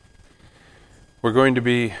We're going to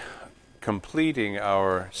be completing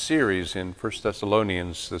our series in 1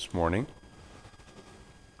 Thessalonians this morning.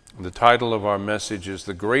 The title of our message is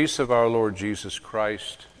 "The Grace of our Lord Jesus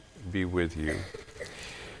Christ be with you."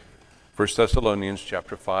 1 Thessalonians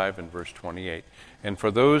chapter 5 and verse 28. And for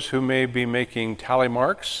those who may be making tally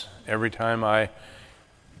marks, every time I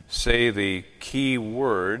say the key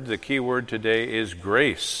word today is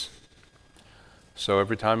grace. So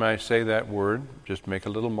every time I say that word, just make a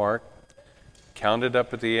little mark. Count it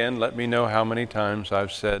up at the end. Let me know how many times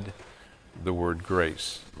I've said the word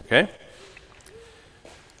grace. Okay?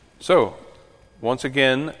 So, once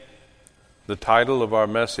again, the title of our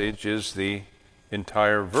message is the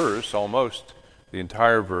entire verse, almost the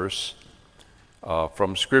entire verse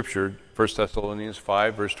from Scripture, 1 Thessalonians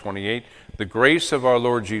 5, verse 28. The grace of our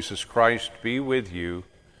Lord Jesus Christ be with you.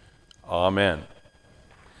 Amen.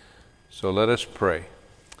 So let us pray.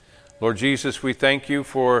 Lord Jesus, we thank you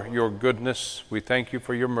for your goodness. We thank you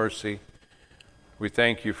for your mercy. We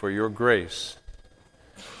thank you for your grace.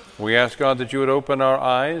 We ask, God, that you would open our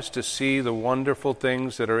eyes to see the wonderful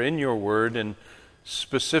things that are in your word, and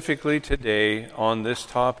specifically today on this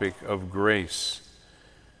topic of grace.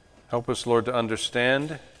 Help us, Lord, to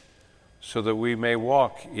understand so that we may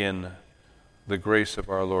walk in the grace of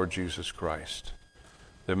our Lord Jesus Christ,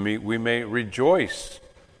 that we may rejoice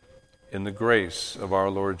in the grace of our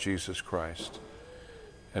Lord Jesus Christ.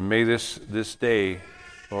 And may this day,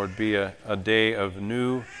 Lord, be a day of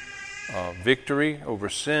new victory over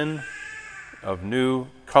sin, of new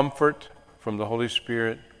comfort from the Holy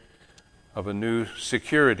Spirit, of a new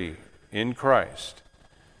security in Christ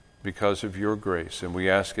because of your grace. And we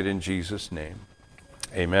ask it in Jesus' name.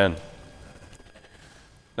 Amen.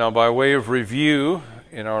 Now, by way of review,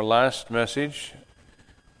 in our last message,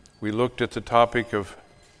 we looked at the topic of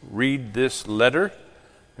read this letter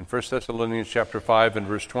in 1 Thessalonians chapter 5 and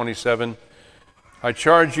verse 27. I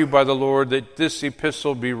charge you by the Lord that this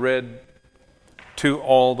epistle be read to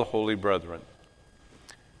all the holy brethren.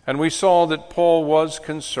 And we saw that Paul was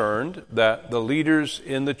concerned that the leaders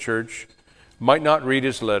in the church might not read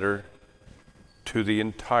his letter to the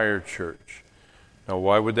entire church. Now,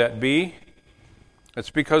 why would that be? It's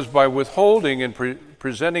because by withholding and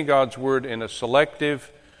presenting God's word in a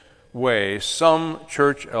selective way, some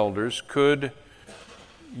church elders could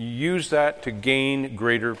use that to gain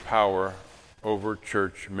greater power over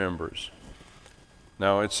church members.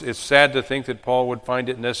 Now, it's sad to think that Paul would find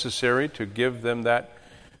it necessary to give them that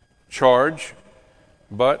charge,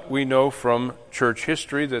 but we know from church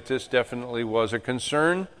history that this definitely was a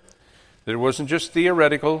concern, that it wasn't just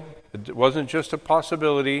theoretical, it wasn't just a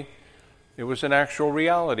possibility, it was an actual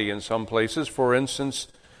reality in some places. For instance,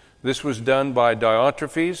 this was done by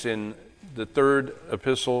Diotrephes in the third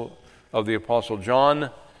epistle of the Apostle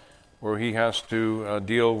John, where he has to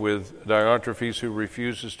deal with Diotrephes who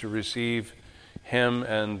refuses to receive him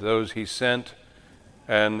and those he sent,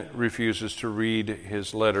 and refuses to read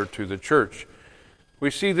his letter to the church.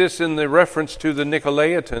 We see this in the reference to the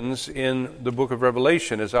Nicolaitans in the book of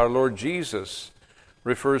Revelation, as our Lord Jesus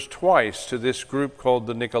refers twice to this group called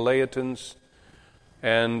the Nicolaitans.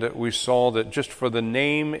 And we saw that just for the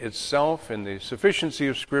name itself and the sufficiency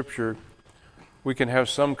of Scripture, we can have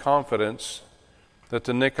some confidence that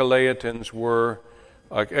the Nicolaitans were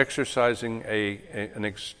exercising an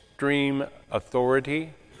extreme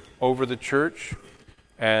authority over the church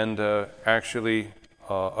and actually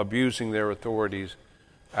abusing their authorities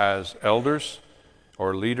as elders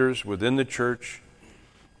or leaders within the church.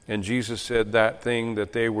 And Jesus said that thing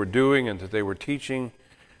that they were doing and that they were teaching,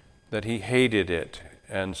 that he hated it.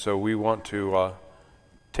 And so we want to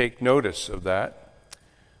take notice of that.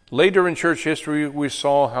 Later in church history, we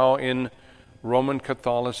saw how in Roman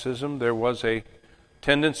Catholicism there was a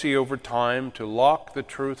tendency over time to lock the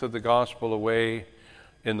truth of the gospel away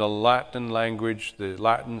in the Latin language, the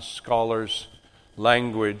Latin scholars'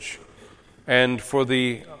 language, and for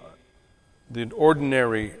the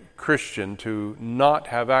ordinary Christian to not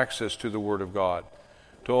have access to the Word of God,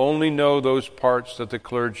 to only know those parts that the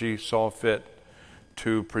clergy saw fit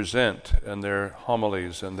to present in their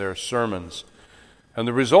homilies and their sermons. And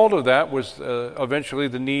the result of that was eventually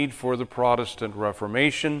the need for the Protestant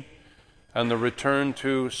Reformation and the return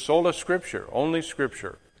to sola Scriptura, only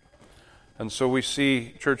Scripture. And so we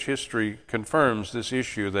see church history confirms this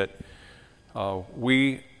issue that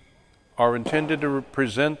we are intended to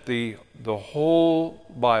present the whole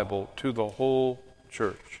Bible to the whole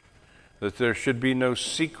church, that there should be no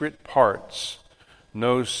secret parts,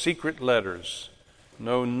 no secret letters,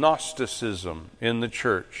 no Gnosticism in the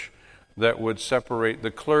church that would separate the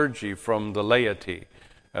clergy from the laity,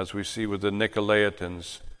 as we see with the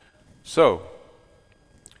Nicolaitans. So,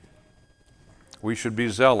 we should be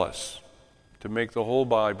zealous to make the whole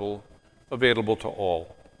Bible available to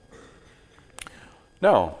all.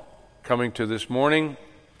 Now, coming to this morning,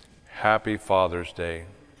 happy Father's Day.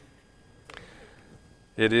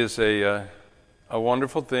 It is a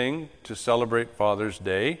wonderful thing to celebrate Father's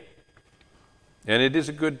Day, and it is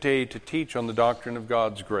a good day to teach on the doctrine of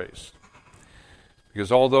God's grace.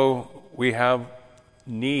 Because although we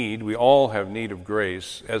all have need of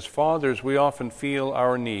grace, as fathers we often feel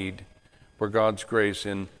our need for God's grace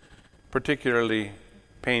in particularly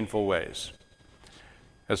painful ways.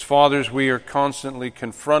 As fathers, we are constantly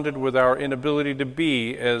confronted with our inability to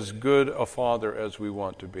be as good a father as we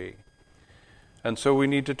want to be. And so we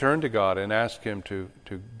need to turn to God and ask Him to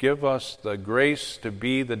give us the grace to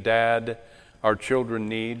be the dad our children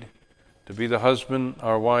need, to be the husband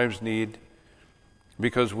our wives need,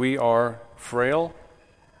 because we are frail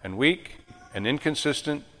and weak and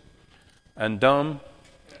inconsistent and dumb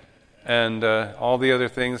and all the other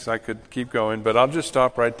things. I could keep going, but I'll just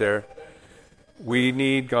stop right there. We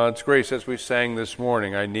need God's grace. As we sang this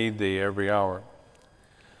morning, I need Thee every hour.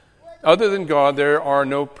 Other than God, there are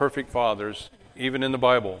no perfect fathers, even in the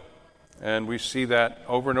Bible. And we see that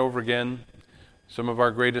over and over again. Some of our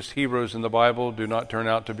greatest heroes in the Bible do not turn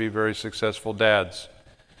out to be very successful dads.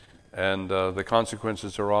 And the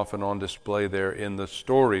consequences are often on display there in the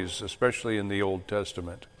stories, especially in the Old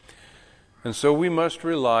Testament. And so we must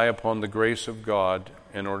rely upon the grace of God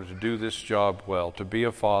in order to do this job well. To be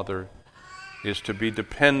a father is to be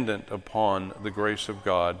dependent upon the grace of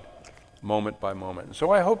God moment by moment.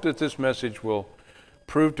 So I hope that this message will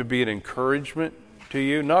prove to be an encouragement to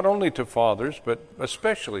you, not only to fathers, but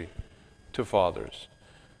especially to fathers.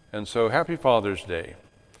 And so happy Father's Day.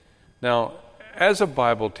 Now, as a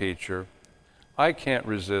Bible teacher, I can't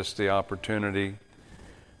resist the opportunity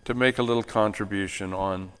to make a little contribution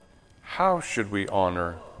on how should we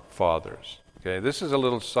honor fathers. Okay, this is a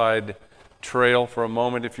little side trail for a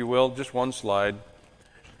moment, if you will, just one slide.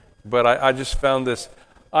 But I just found this.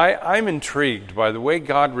 I'm intrigued by the way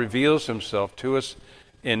God reveals Himself to us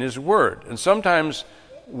in His Word. And sometimes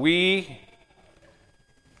we're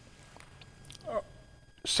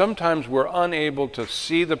unable to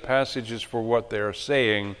see the passages for what they are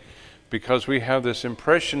saying because we have this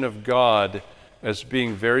impression of God as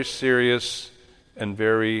being very serious and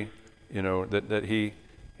very, that He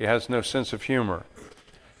has no sense of humor.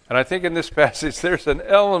 And I think in this passage there's an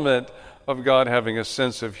element of God having a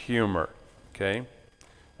sense of humor. Okay?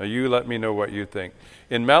 Now you let me know what you think.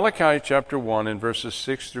 In Malachi chapter 1 in verses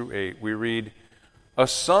 6 through 8 we read, "A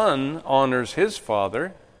son honors his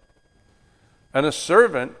father, and a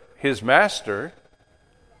servant his master.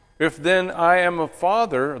 If then I am a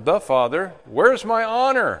father, the father, where's my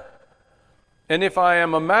honor? And if I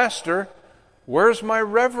am a master, where's my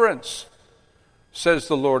reverence? Says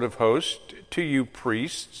the Lord of hosts, to you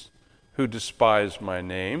priests who despise my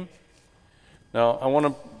name." Now, I want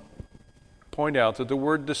to point out that the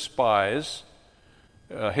word despise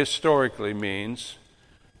historically means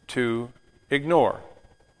to ignore,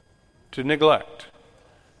 to neglect.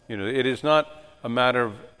 It is not a matter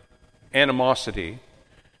of animosity.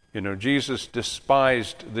 Jesus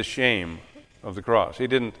despised the shame of the cross. He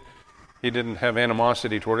didn't have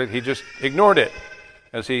animosity toward it. He just ignored it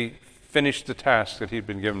as He finished the task that He'd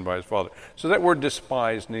been given by His Father. So that word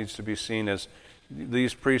despise needs to be seen as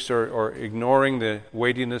these priests are ignoring the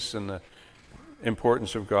weightiness and the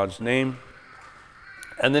importance of God's name.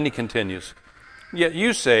 And then He continues, "Yet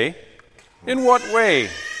you say, in what way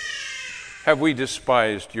have we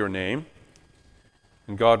despised your name?"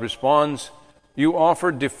 And God responds, "You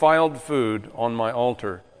offered defiled food on my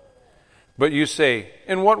altar." But you say,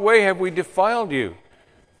 "In what way have we defiled you?"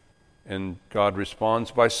 And God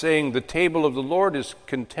responds by saying, "The table of the Lord is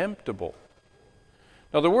contemptible."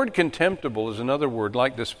 Now the word contemptible is another word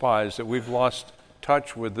like despise that we've lost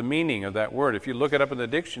touch with the meaning of that word. If you look it up in the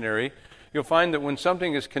dictionary, you'll find that when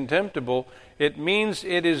something is contemptible, it means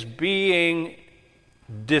it is being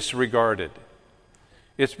disregarded.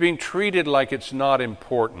 It's being treated like it's not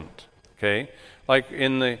important. Okay? Like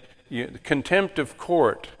in the contempt of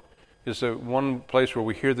court is the one place where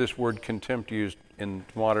we hear this word contempt used in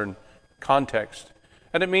modern context.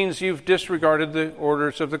 And it means you've disregarded the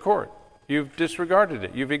orders of the court. You've disregarded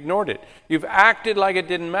it. You've ignored it. You've acted like it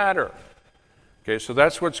didn't matter. Okay, so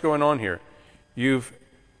that's what's going on here. You've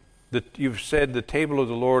said the table of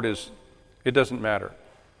the Lord it doesn't matter.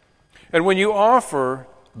 And when you offer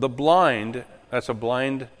the blind, that's a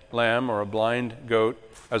blind lamb or a blind goat,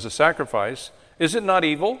 as a sacrifice, is it not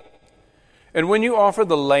evil? And when you offer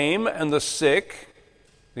the lame and the sick,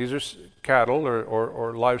 these are cattle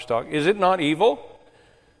or livestock, is it not evil?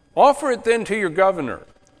 Offer it then to your governor.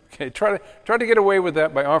 Okay, try to get away with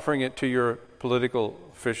that by offering it to your political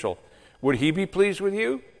official. Would he be pleased with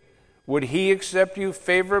you? Would he accept you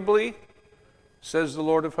favorably? Says the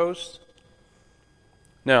Lord of hosts.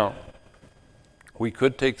 Now, we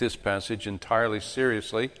could take this passage entirely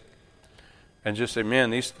seriously and just say,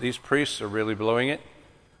 man, these priests are really blowing it.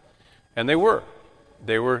 And they were.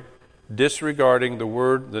 They were disregarding the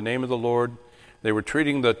word, the name of the Lord. They were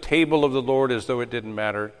treating the table of the Lord as though it didn't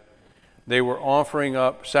matter. They were offering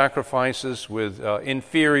up sacrifices with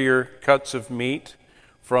inferior cuts of meat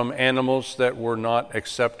from animals that were not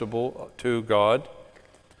acceptable to God.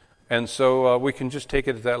 And so we can just take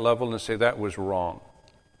it at that level and say that was wrong.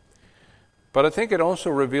 But I think it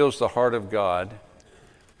also reveals the heart of God,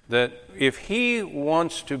 that if he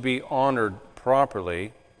wants to be honored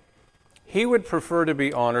properly, he would prefer to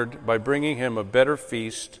be honored by bringing him a better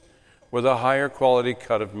feast with a higher quality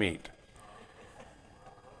cut of meat.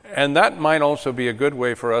 And that might also be a good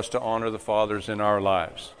way for us to honor the fathers in our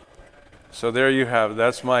lives. So there you have it.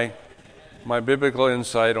 That's my biblical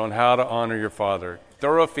insight on how to honor your father.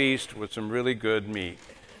 Throw a feast with some really good meat,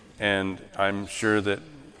 and I'm sure that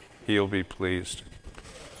he'll be pleased.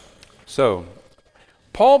 So,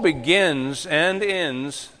 Paul begins and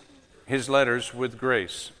ends his letters with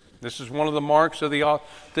grace. This is one of the marks of the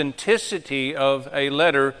authenticity of a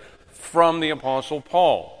letter from the Apostle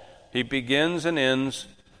Paul. He begins and ends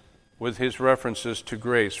with his references to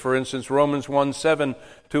grace. For instance, Romans 1:7,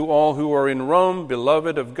 to all who are in Rome,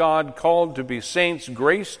 beloved of God, called to be saints,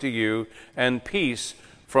 grace to you and peace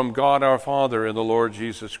from God our Father and the Lord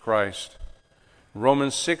Jesus Christ.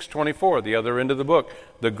 Romans 6:24, the other end of the book,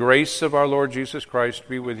 the grace of our Lord Jesus Christ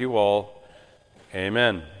be with you all.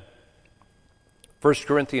 Amen. 1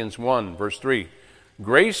 Corinthians 1, verse 3,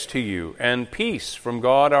 grace to you and peace from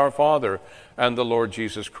God our Father and the Lord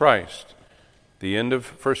Jesus Christ. The end of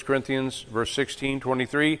 1 Corinthians, verse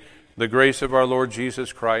 16:23, the grace of our Lord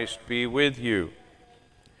Jesus Christ be with you.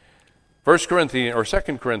 2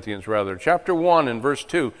 Corinthians, chapter 1 and verse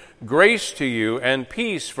 2, grace to you and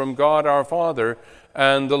peace from God our Father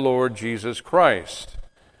and the Lord Jesus Christ.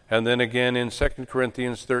 And then again in 2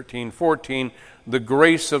 Corinthians 13:14, the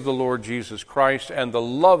grace of the Lord Jesus Christ and the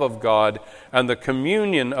love of God and the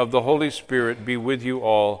communion of the Holy Spirit be with you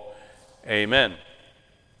all. Amen.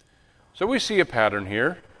 So we see a pattern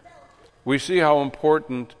here. We see how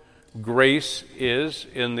important grace is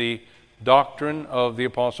in the doctrine of the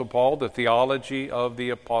Apostle Paul, the theology of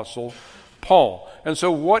the Apostle Paul. And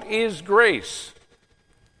so what is grace?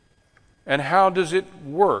 And how does it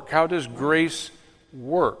work? How does grace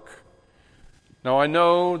work? Now I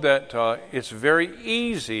know that it's very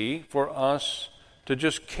easy for us to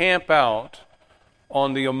just camp out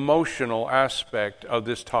on the emotional aspect of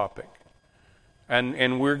this topic.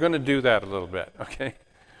 And we're going to do that a little bit, okay?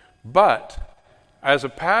 But as a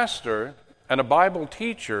pastor and a Bible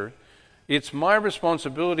teacher, it's my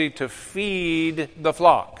responsibility to feed the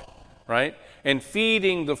flock, right? And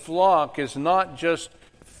feeding the flock is not just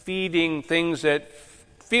feeding things that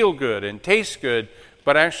feel good and taste good,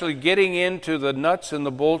 but actually getting into the nuts and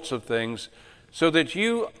the bolts of things so that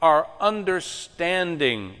you are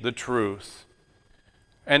understanding the truth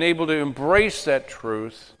and able to embrace that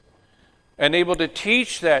truth and able to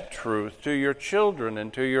teach that truth to your children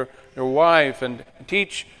and to your wife and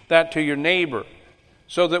teach that to your neighbor,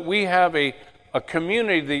 so that we have a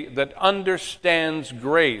community that understands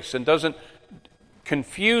grace and doesn't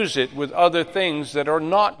confuse it with other things that are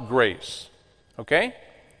not grace. Okay?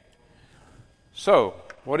 So,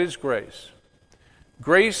 what is grace?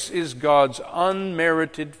 Grace is God's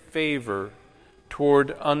unmerited favor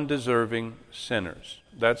toward undeserving sinners.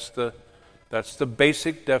 That's the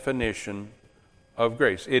basic definition of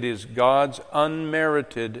grace. It is God's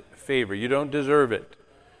unmerited favor. You don't deserve it.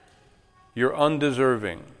 You're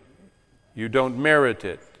undeserving. You don't merit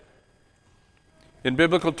it. In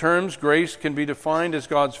biblical terms, grace can be defined as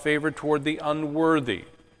God's favor toward the unworthy,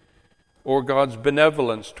 or God's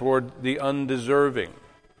benevolence toward the undeserving.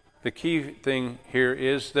 The key thing here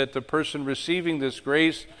is that the person receiving this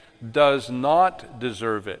grace does not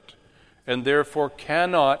deserve it, and therefore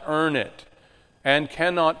cannot earn it, and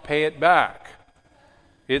cannot pay it back.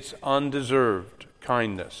 It's undeserved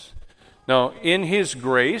kindness. Now, in His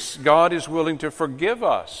grace, God is willing to forgive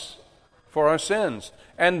us for our sins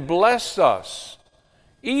and bless us,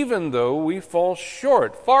 even though we fall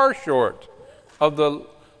short, far short, of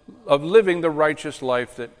living the righteous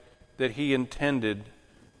life that He intended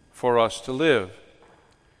for us to live.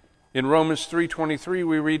 In Romans 3:23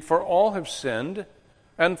 we read, "For all have sinned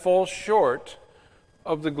and fall short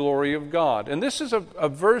of the glory of God." And this is a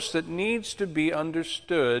verse that needs to be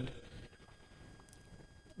understood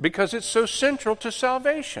because it's so central to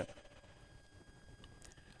salvation.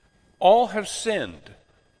 All have sinned.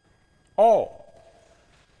 All.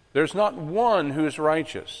 There's not one who is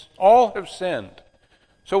righteous. All have sinned.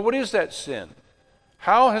 So what is that sin?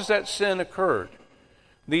 How has that sin occurred?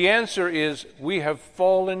 The answer is we have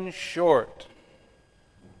fallen short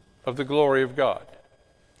of the glory of God.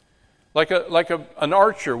 Like an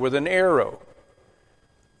archer with an arrow.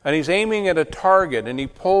 And he's aiming at a target and he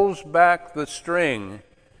pulls back the string,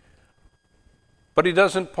 but he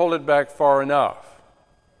doesn't pull it back far enough.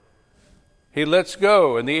 He lets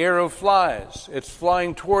go and the arrow flies. It's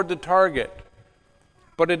flying toward the target,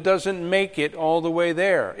 but it doesn't make it all the way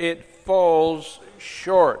there. It falls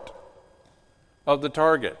short of the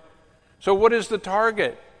target. So what is the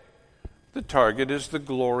target? The target is the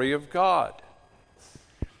glory of God.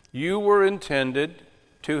 You were intended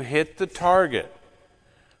to hit the target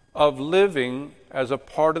of living as a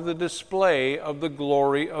part of the display of the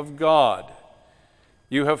glory of God.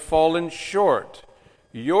 You have fallen short.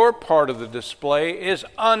 Your part of the display is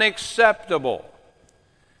unacceptable.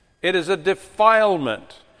 It is a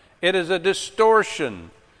defilement. It is a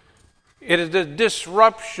distortion. It is a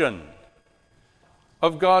disruption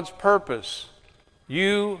of God's purpose.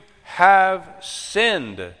 You have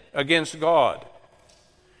sinned against God.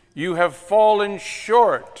 You have fallen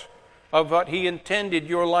short of what He intended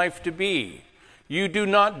your life to be. You do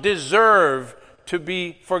not deserve to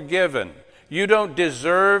be forgiven. You don't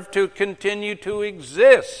deserve to continue to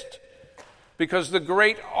exist, because the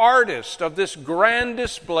great artist of this grand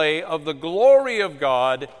display of the glory of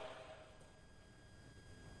God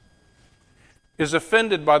is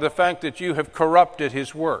offended by the fact that you have corrupted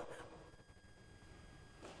His work.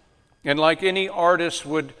 And like any artist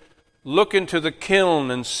would look into the kiln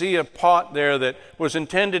and see a pot there that was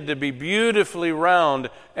intended to be beautifully round,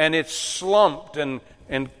 and it's slumped and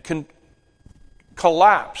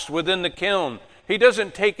collapsed within the kiln. He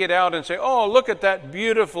doesn't take it out and say, "Oh, look at that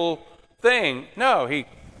beautiful thing." No, he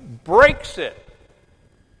breaks it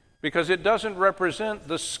because it doesn't represent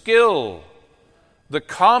the skill, the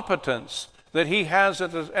competence that he has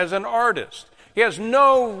as an artist. He has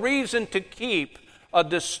no reason to keep a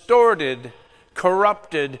distorted,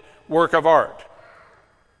 corrupted work of art.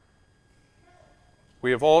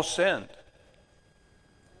 We have all sinned.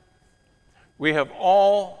 We have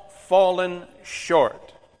all fallen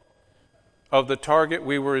short of the target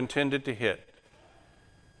we were intended to hit.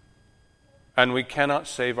 And we cannot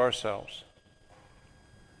save ourselves.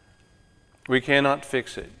 We cannot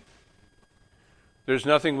fix it. There's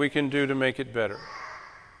nothing we can do to make it better.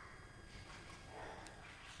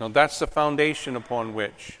 Now that's the foundation upon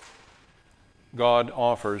which God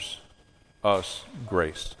offers us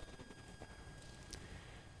grace.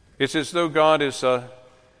 It's as though God is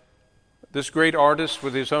this great artist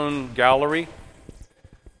with his own gallery.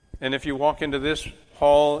 And if you walk into this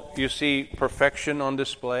hall, you see perfection on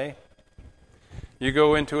display. You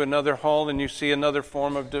go into another hall and you see another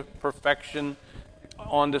form of perfection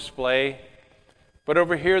on display. But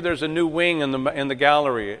over here there's a new wing in the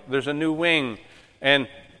gallery. There's a new wing. And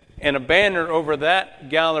a banner over that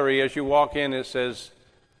gallery as you walk in, it says,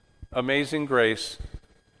 "Amazing Grace,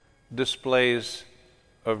 Displays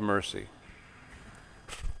of Mercy."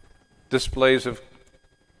 Displays of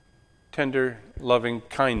tender, loving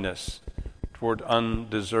kindness toward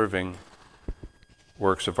undeserving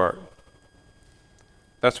works of art.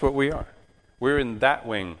 That's what we are. We're in that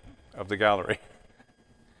wing of the gallery.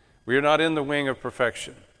 We are not in the wing of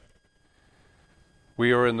perfection.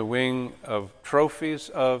 We are in the wing of trophies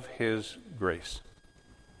of His grace.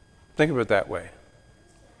 Think of it that way.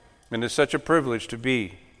 And it's such a privilege to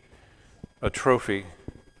be a trophy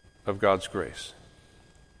of God's grace.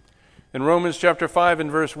 In Romans chapter 5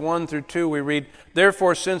 and verse 1 through 2 we read,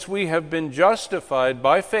 "Therefore, since we have been justified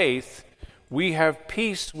by faith, we have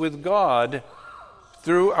peace with God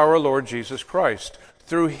through our Lord Jesus Christ.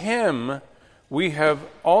 Through Him we have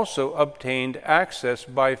also obtained access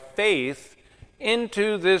by faith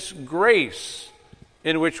into this grace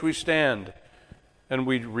in which we stand, and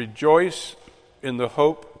we rejoice in the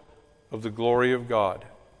hope of the glory of God."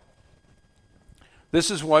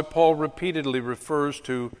 This is why Paul repeatedly refers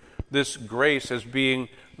to this grace as being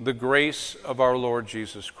the grace of our Lord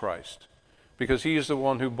Jesus Christ, because He is the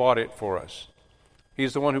one who bought it for us.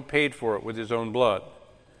 He's the one who paid for it with His own blood,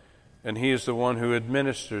 and He is the one who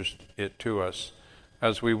administers it to us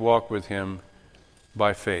as we walk with Him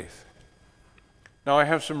by faith. Now, I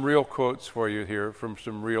have some real quotes for you here from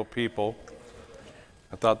some real people.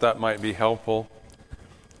 I thought that might be helpful.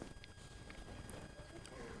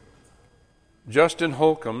 Justin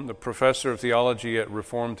Holcomb, the professor of theology at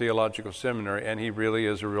Reformed Theological Seminary, and he really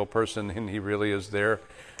is a real person, and he really is there,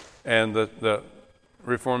 and the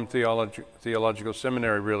Reformed Theological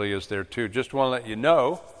Seminary really is there too. Just want to let you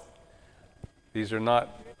know, these are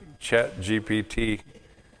not ChatGPT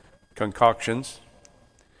concoctions.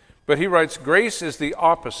 But he writes, grace is the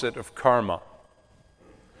opposite of karma,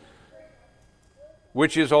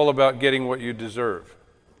 which is all about getting what you deserve.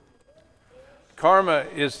 Karma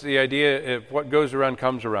is the idea of what goes around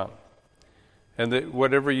comes around. And that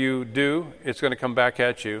whatever you do, it's going to come back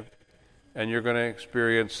at you, and you're going to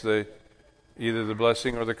experience either the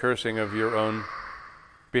blessing or the cursing of your own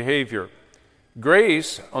behavior.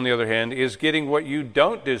 Grace, on the other hand, is getting what you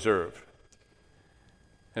don't deserve.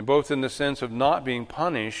 And both in the sense of not being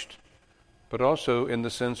punished, but also in the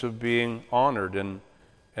sense of being honored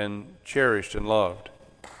and cherished and loved.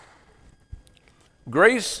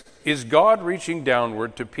 Grace is God reaching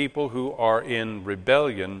downward to people who are in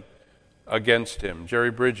rebellion against Him.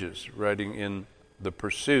 Jerry Bridges, writing in The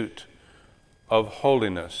Pursuit of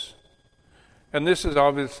Holiness. And this is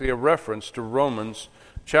obviously a reference to Romans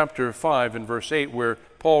chapter 5 and verse 8, where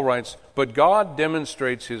Paul writes, "But God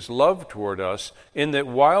demonstrates His love toward us in that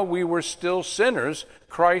while we were still sinners,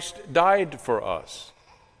 Christ died for us."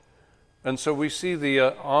 And so we see the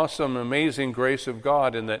awesome, amazing grace of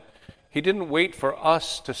God in that He didn't wait for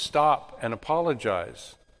us to stop and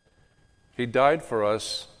apologize. He died for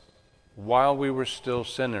us while we were still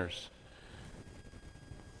sinners.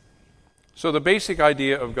 So the basic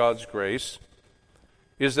idea of God's grace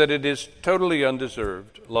is that it is totally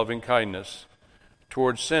undeserved loving kindness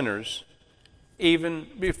towards sinners even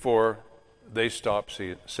before they stop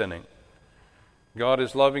sinning. God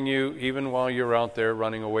is loving you even while you're out there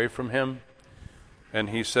running away from Him, and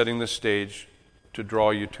He's setting the stage to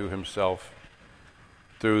draw you to Himself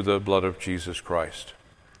through the blood of Jesus Christ.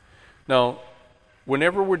 Now,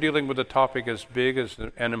 whenever we're dealing with a topic as big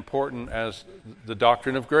and important as the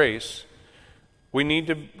doctrine of grace, we need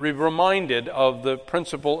to be reminded of the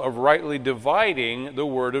principle of rightly dividing the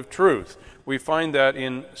word of truth. We find that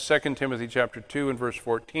in 2 Timothy chapter 2 and verse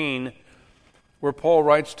 14, where Paul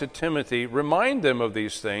writes to Timothy, "Remind them of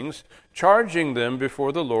these things, charging them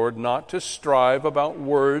before the Lord not to strive about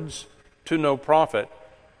words to no profit,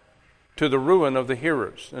 to the ruin of the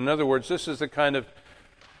hearers." In other words, this is the kind of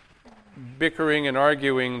bickering and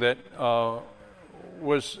arguing that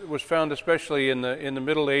was found especially in the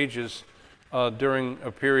Middle Ages during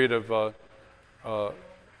a period of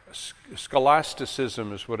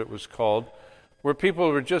scholasticism, is what it was called, where people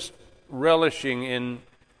were just relishing in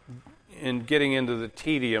getting into the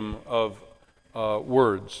tedium of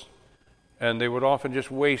words. And they would often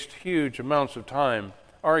just waste huge amounts of time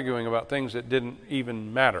arguing about things that didn't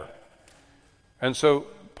even matter. And so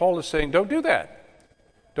Paul is saying, don't do that.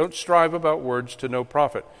 Don't strive about words to no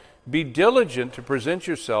profit. Be diligent to present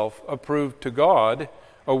yourself approved to God,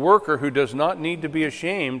 a worker who does not need to be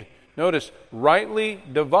ashamed. Notice, rightly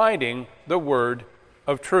dividing the word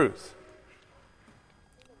of truth.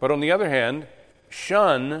 But on the other hand,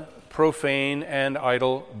 shun profane and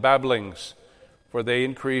idle babblings, for they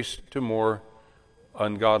increase to more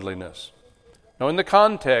ungodliness. Now, in the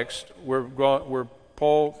context where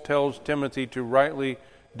Paul tells Timothy to rightly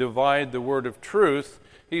divide the word of truth,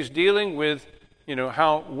 he's dealing with,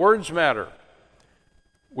 how words matter.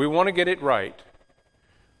 We want to get it right,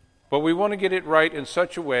 but we want to get it right in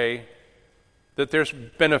such a way that there's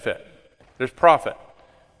benefit, there's profit,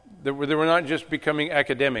 that we're not just becoming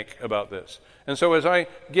academic about this. And so as I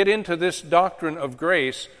get into this doctrine of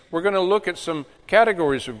grace, we're going to look at some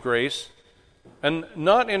categories of grace, and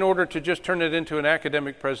not in order to just turn it into an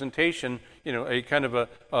academic presentation, a kind of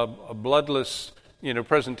a bloodless,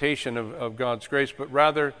 presentation of God's grace, but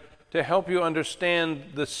rather to help you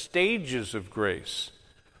understand the stages of grace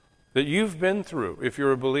that you've been through if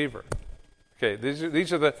you're a believer. Okay,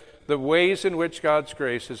 these are the ways in which God's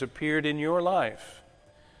grace has appeared in your life,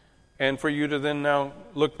 and for you to then now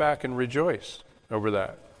look back and rejoice over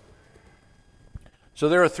that. So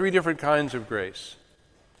there are 3 different kinds of grace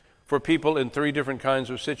for people in 3 different kinds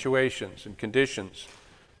of situations and conditions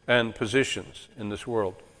and positions in this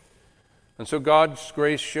world. And so God's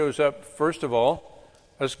grace shows up, first of all,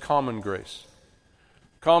 as common grace.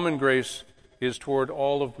 Common grace is toward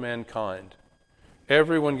all of mankind.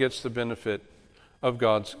 Everyone gets the benefit of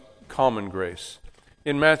God's common grace.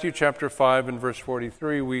 In Matthew chapter 5 and verse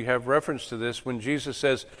 43, we have reference to this when Jesus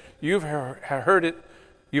says, You've heard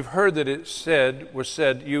that it was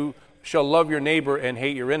said, you shall love your neighbor and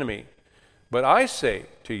hate your enemy. But I say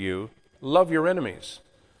to you, love your enemies.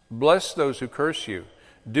 Bless those who curse you.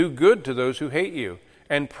 Do good to those who hate you.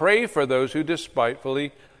 And pray for those who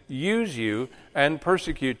despitefully use you and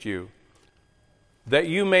persecute you, that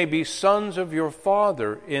you may be sons of your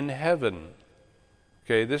Father in heaven.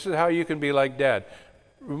 Okay, this is how you can be like Dad.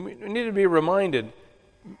 We need to be reminded,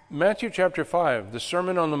 Matthew chapter 5, the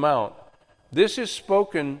Sermon on the Mount, this is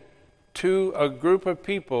spoken to a group of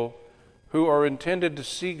people who are intended to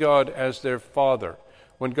see God as their Father.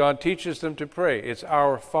 When God teaches them to pray, it's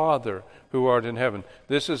our Father who art in heaven.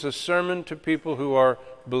 This is a sermon to people who are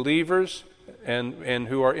believers and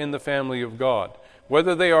who are in the family of God.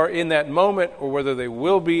 Whether they are in that moment or whether they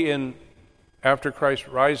will be in after Christ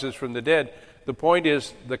rises from the dead, the point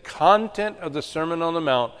is the content of the Sermon on the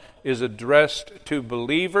Mount is addressed to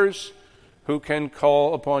believers who can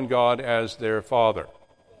call upon God as their Father.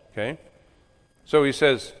 Okay? So he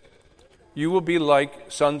says, you will be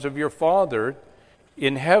like sons of your Father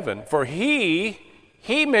in heaven, for he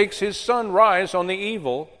makes his sun rise on the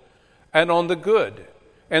evil and on the good,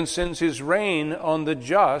 and sends his rain on the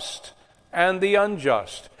just and the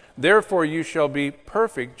unjust. Therefore you shall be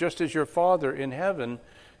perfect, just as your Father in heaven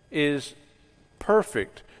is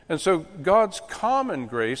perfect. And so God's common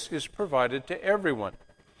grace is provided to everyone.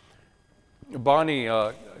 Bonnie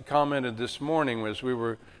commented this morning as we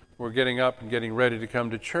were getting up and getting ready to come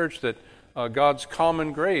to church that God's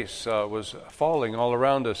common grace was falling all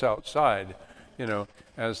around us outside,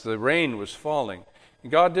 as the rain was falling.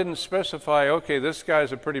 God didn't specify, okay, this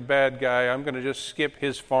guy's a pretty bad guy, I'm going to just skip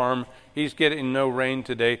his farm. He's getting no rain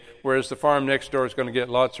today, whereas the farm next door is going to get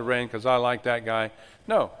lots of rain because I like that guy.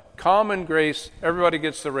 No, common grace, everybody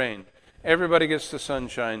gets the rain. Everybody gets the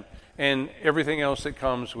sunshine and everything else that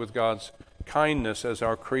comes with God's kindness as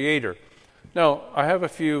our Creator. Now, I have a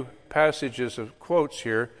few passages of quotes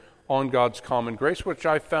here on God's common grace, which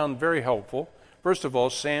I found very helpful. First of all,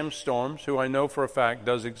 Sam Storms, who I know for a fact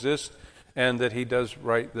does exist, and that he does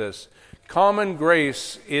write this. Common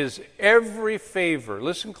grace is every favor.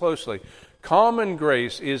 Listen closely. Common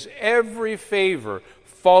grace is every favor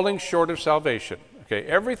falling short of salvation. Okay,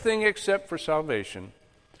 everything except for salvation,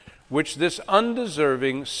 which this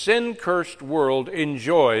undeserving, sin-cursed world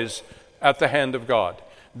enjoys at the hand of God.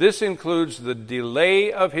 This includes the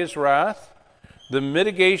delay of his wrath, the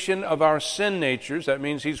mitigation of our sin natures. That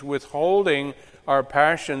means he's withholding our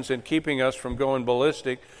passions and keeping us from going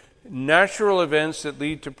ballistic. Natural events that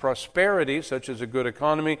lead to prosperity, such as a good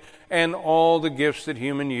economy, and all the gifts that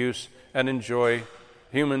humans use and enjoy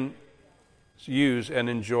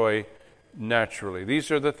naturally.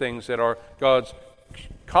 These are the things that are God's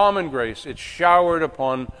common grace. It's showered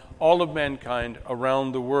upon all of mankind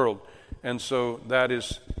around the world. And so that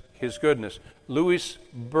is his goodness. Louis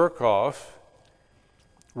Berkhoff,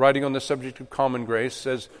 writing on the subject of common grace,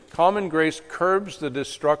 says, common grace curbs the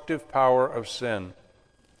destructive power of sin.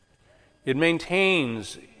 It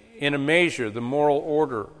maintains, in a measure, the moral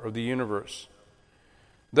order of the universe,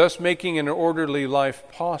 thus making an orderly life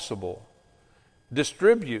possible.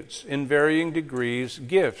 Distributes, in varying degrees,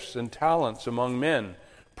 gifts and talents among men,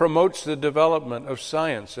 promotes the development of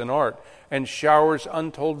science and art, and showers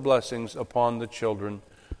untold blessings upon the children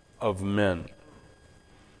of men.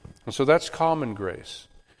 And so that's common grace.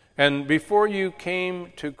 And before you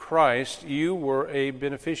came to Christ, you were a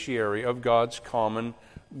beneficiary of God's common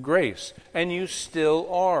grace, and you still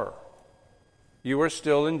are. You are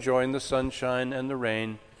still enjoying the sunshine and the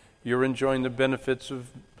rain. You're enjoying the benefits of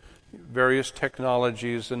various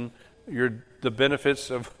technologies and the benefits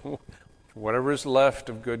of whatever is left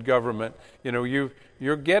of good government.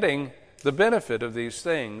 You're getting the benefit of these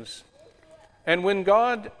things. And when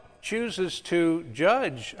God chooses to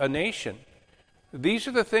judge a nation, these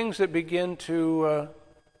are the things that begin to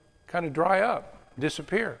kind of dry up,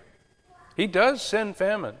 disappear. He does send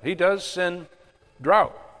famine. He does send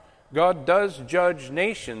drought. God does judge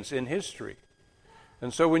nations in history.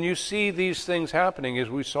 And so when you see these things happening, as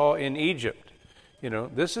we saw in Egypt,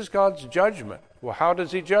 this is God's judgment. Well, how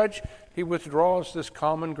does he judge? He withdraws this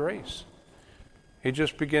common grace. He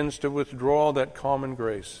just begins to withdraw that common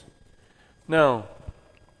grace. Now,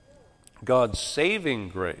 God's saving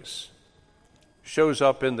grace shows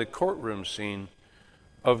up in the courtroom scene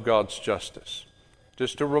of God's justice.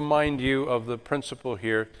 Just to remind you of the principle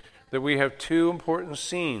here, that we have two important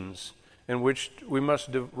scenes in which we must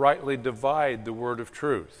rightly divide the word of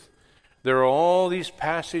truth. There are all these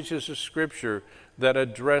passages of Scripture that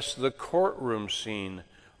address the courtroom scene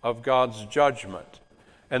of God's judgment.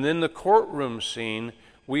 And in the courtroom scene,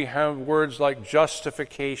 we have words like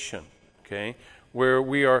justification, okay, where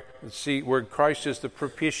where Christ is the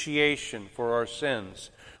propitiation for our sins,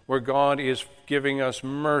 where God is giving us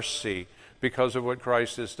mercy because of what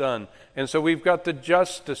Christ has done. And so we've got the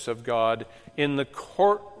justice of God in the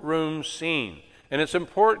courtroom scene. And it's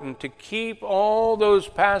important to keep all those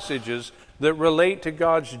passages that relate to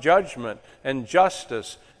God's judgment and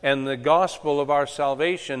justice and the gospel of our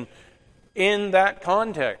salvation in that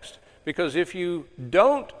context. Because if you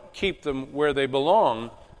don't keep them where they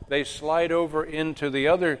belong, they slide over into the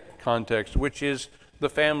other context, which is the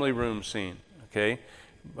family room scene. Okay?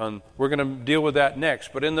 We're going to deal with that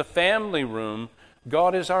next. But in the family room,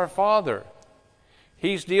 God is our Father.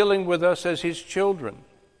 He's dealing with us as His children.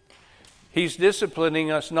 He's disciplining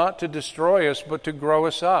us not to destroy us, but to grow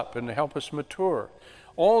us up and to help us mature.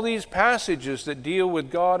 All these passages that deal with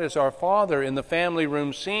God as our Father in the family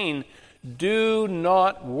room scene do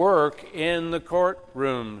not work in the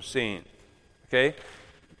courtroom scene. Okay?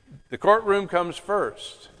 The courtroom comes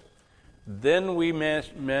first. Then we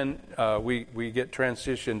get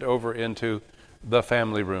transitioned over into the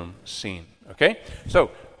family room scene. Okay?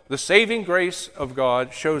 So, the saving grace of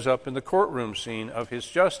God shows up in the courtroom scene of His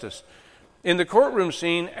justice. In the courtroom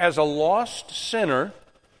scene, as a lost sinner,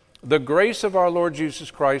 the grace of our Lord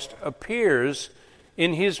Jesus Christ appears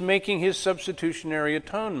in His making His substitutionary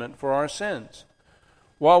atonement for our sins.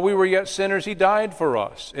 While we were yet sinners, He died for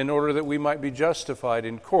us in order that we might be justified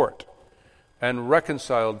in court and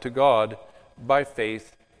reconciled to God by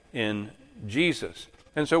faith in Jesus.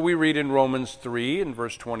 And so we read in Romans 3 in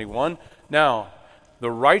verse 21, "Now,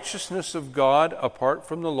 the righteousness of God apart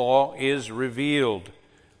from the law is revealed,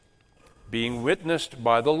 being witnessed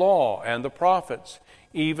by the law and the prophets,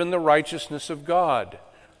 even the righteousness of God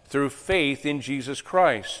through faith in Jesus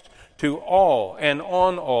Christ, to all and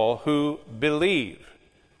on all who believe.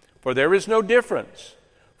 For there is no difference,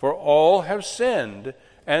 for all have sinned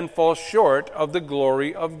and fall short of the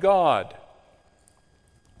glory of God,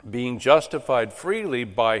 being justified freely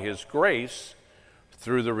by His grace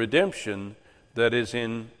through the redemption that is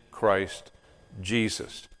in Christ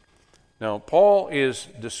Jesus." Now, Paul is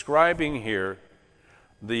describing here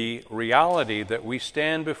the reality that we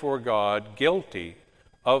stand before God guilty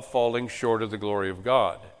of falling short of the glory of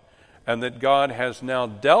God, and that God has now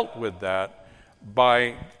dealt with that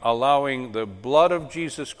by allowing the blood of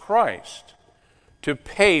Jesus Christ to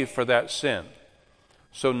pay for that sin.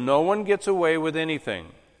 So no one gets away with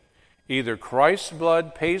anything. Either Christ's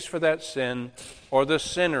blood pays for that sin, or the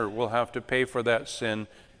sinner will have to pay for that sin,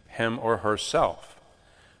 him or herself.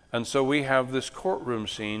 And so we have this courtroom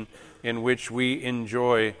scene in which we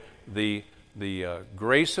enjoy the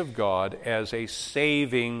grace of God as a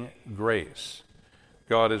saving grace.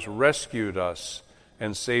 God has rescued us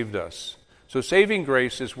and saved us. So saving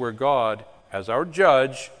grace is where God, as our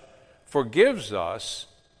judge, forgives us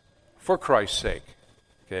for Christ's sake.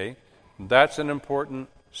 Okay? That's an important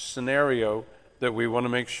scenario that we want to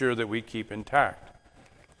make sure that we keep intact.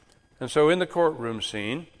 And so in the courtroom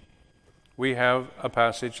scene, we have a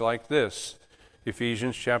passage like this,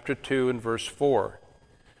 Ephesians chapter 2 and verse 4.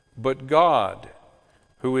 "But God,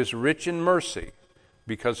 who is rich in mercy,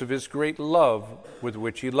 because of His great love with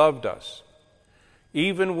which He loved us,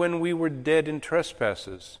 even when we were dead in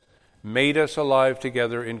trespasses, made us alive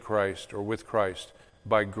together in Christ," or with Christ.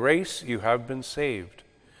 "By grace you have been saved,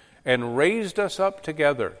 and raised us up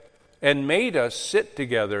together, and made us sit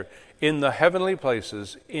together in the heavenly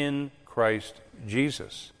places in Christ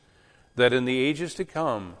Jesus, that in the ages to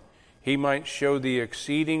come He might show the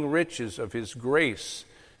exceeding riches of His grace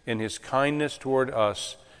in His kindness toward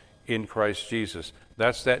us in Christ Jesus."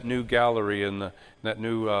 That's that new gallery in that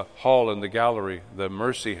new hall in the gallery, the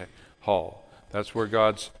mercy hall. That's where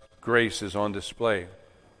God's grace is on display.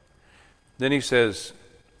 Then he says,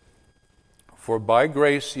 "For by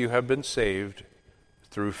grace you have been saved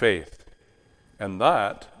through faith, and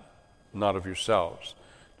that not of yourselves."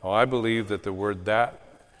 Now I believe that the word "that"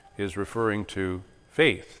 is referring to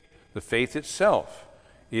faith. The faith itself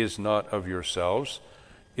is not of yourselves.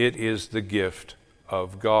 It is the gift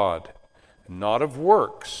of God, not of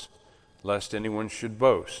works, lest anyone should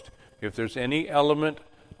boast. If there's any element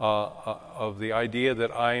of the idea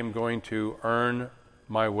that I am going to earn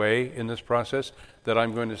my way in this process, that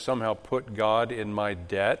I'm going to somehow put God in my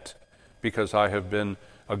debt because I have been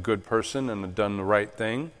a good person and have done the right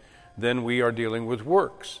thing, then we are dealing with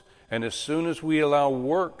works. And as soon as we allow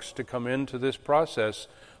works to come into this process,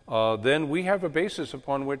 then we have a basis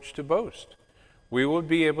upon which to boast. We will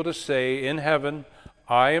be able to say in heaven,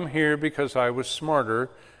 "I am here because I was smarter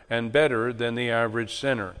and better than the average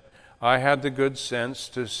sinner. I had the good sense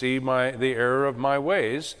to see the error of my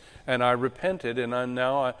ways, and I repented, and I'm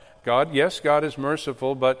now God. Yes, God is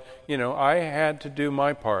merciful, but I had to do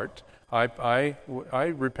my part. I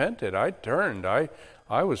repented. I turned. I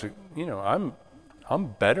was I'm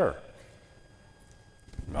better.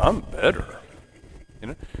 I'm better.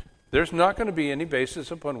 there's not going to be any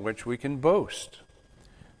basis upon which we can boast.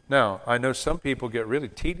 Now, I know some people get really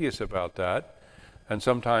tedious about that, and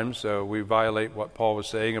sometimes we violate what Paul was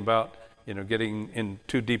saying about, getting in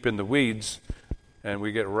too deep in the weeds, and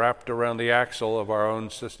we get wrapped around the axle of our own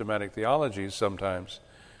systematic theologies sometimes.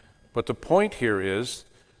 But the point here is,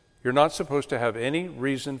 you're not supposed to have any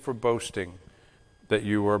reason for boasting that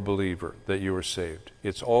you are a believer, that you are saved.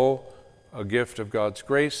 It's all a gift of God's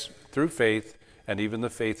grace through faith, and even the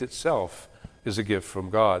faith itself is a gift from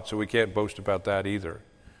God. So we can't boast about that either.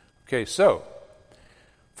 Okay, so,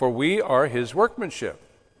 for we are his workmanship,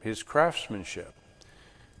 his craftsmanship,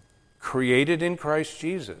 created in Christ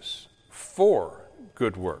Jesus for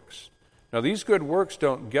good works. Now, these good works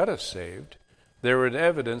don't get us saved. They're an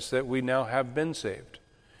evidence that we now have been saved.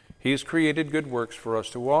 He's created good works for us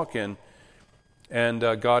to walk in, and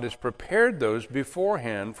God has prepared those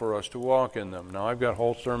beforehand for us to walk in them. Now, I've got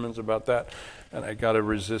whole sermons about that, and I've got to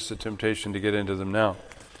resist the temptation to get into them now.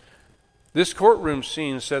 This courtroom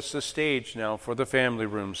scene sets the stage now for the family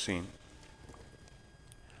room scene.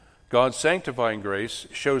 God's sanctifying grace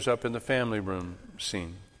shows up in the family room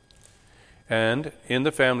scene. And in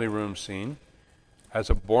the family room scene, as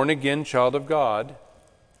a born-again child of God,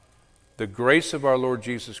 the grace of our Lord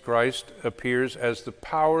Jesus Christ appears as the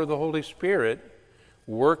power of the Holy Spirit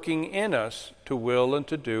working in us to will and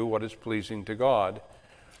to do what is pleasing to God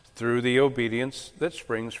through the obedience that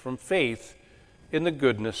springs from faith in the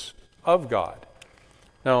goodness of God.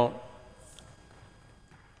 Now,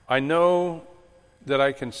 I know that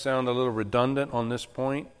I can sound a little redundant on this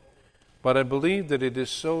point, but I believe that it is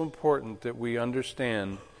so important that we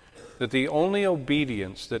understand that the only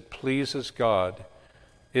obedience that pleases God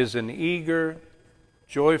is an eager,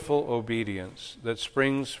 joyful obedience that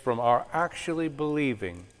springs from our actually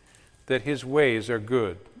believing that his ways are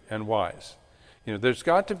good and wise. There's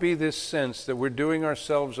got to be this sense that we're doing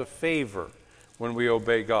ourselves a favor when we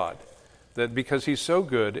obey God. That because he's so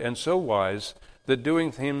good and so wise, that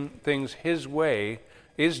doing things his way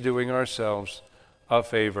is doing ourselves a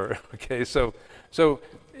favor. Okay, so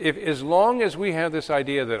if as long as we have this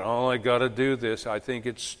idea that, I got to do this, I think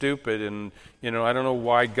it's stupid, and I don't know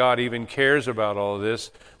why God even cares about all of this,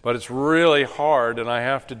 but it's really hard, and I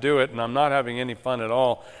have to do it, and I'm not having any fun at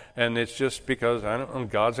all, and it's just because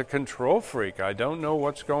God's a control freak. I don't know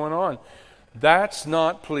what's going on. That's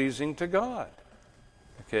not pleasing to God.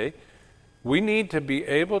 Okay. We need to be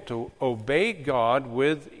able to obey God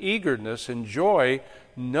with eagerness and joy,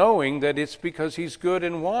 knowing that it's because he's good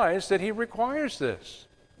and wise that he requires this.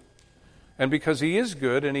 And because he is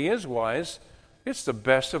good and he is wise, it's the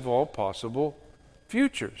best of all possible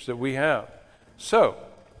futures that we have. So,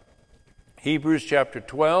 Hebrews chapter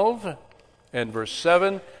 12 and verse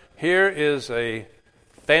 7, here is a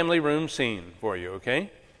family room scene for you, okay?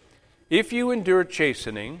 If you endure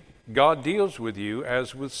chastening, God deals with you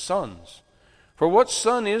as with sons. For what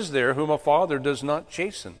son is there whom a father does not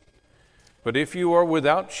chasten? But if you are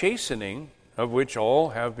without chastening, of which all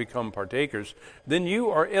have become partakers, then you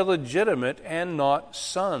are illegitimate and not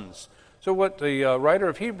sons. So what the writer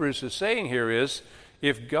of Hebrews is saying here is,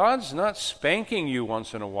 if God's not spanking you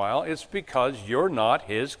once in a while, it's because you're not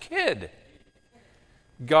his kid.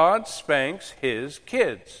 God spanks his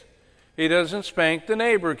kids. He doesn't spank the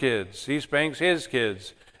neighbor kids. He spanks his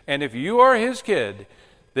kids. And if you are his kid,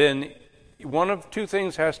 then one of two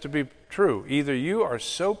things has to be true. Either you are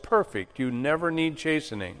so perfect you never need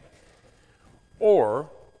chastening, or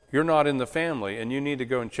you're not in the family and you need to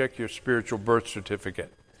go and check your spiritual birth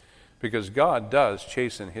certificate, because God does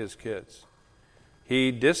chasten his kids.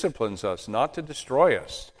 He disciplines us not to destroy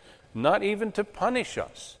us, not even to punish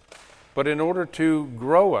us, but in order to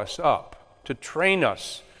grow us up, to train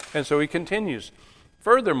us. And so he continues,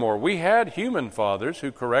 furthermore, we had human fathers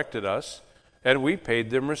who corrected us, and we paid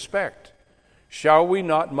them respect. Shall we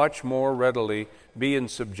not much more readily be in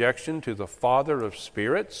subjection to the Father of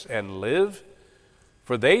spirits and live?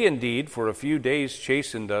 For they indeed for a few days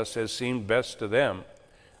chastened us as seemed best to them.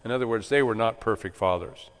 In other words, they were not perfect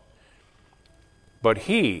fathers. But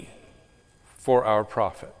he, for our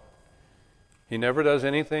profit. He never does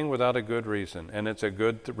anything without a good reason, and it's a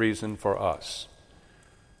good reason for us,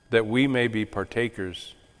 that we may be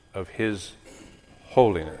partakers of his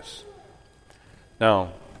holiness.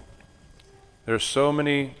 Now, there's so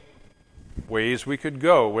many ways we could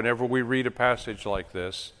go whenever we read a passage like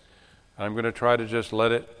this. I'm going to try to just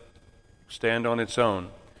let it stand on its own.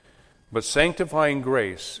 But sanctifying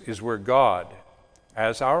grace is where God,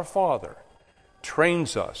 as our Father,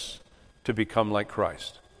 trains us to become like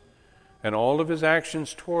Christ. And all of his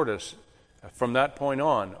actions toward us from that point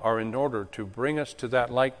on are in order to bring us to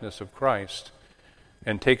that likeness of Christ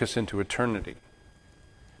and take us into eternity.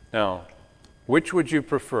 Now, which would you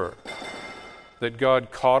prefer? That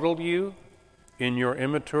God coddle you in your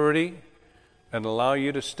immaturity and allow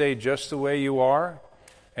you to stay just the way you are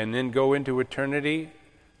and then go into eternity,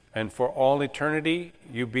 and for all eternity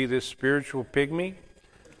you be this spiritual pygmy?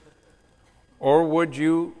 Or would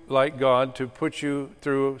you like God to put you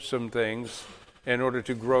through some things in order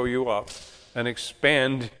to grow you up and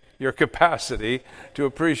expand your capacity to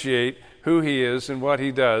appreciate who He is and what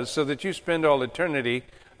He does, so that you spend all eternity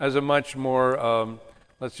as a much more,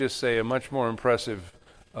 let's just say, a much more impressive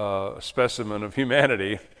specimen of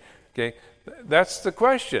humanity? Okay, that's the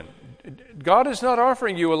question. God is not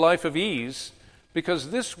offering you a life of ease, because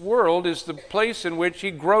this world is the place in which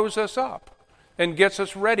He grows us up and gets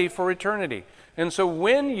us ready for eternity. And so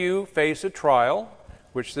when you face a trial,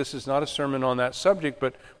 which this is not a sermon on that subject,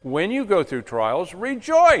 but when you go through trials,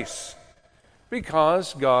 rejoice,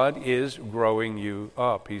 because God is growing you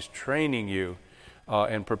up. He's training you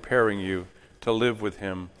and preparing you to live with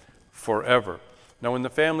Him forever. Now, in the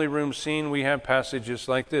family room scene, we have passages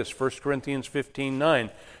like this, 1 Corinthians 15:9.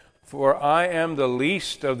 For I am the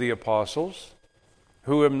least of the apostles,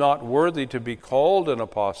 who am not worthy to be called an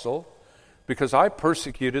apostle, because I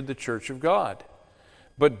persecuted the church of God.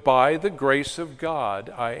 But by the grace of God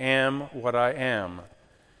I am what I am.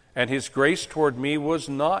 And His grace toward me was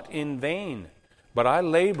not in vain, but I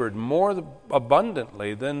labored more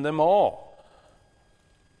abundantly than them all.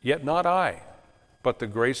 Yet not I, but the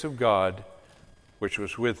grace of God which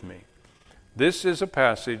was with me. This is a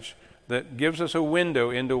passage that gives us a window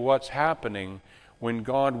into what's happening when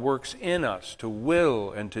God works in us to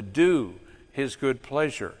will and to do His good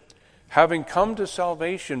pleasure. Having come to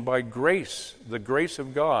salvation by grace, the grace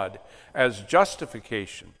of God, as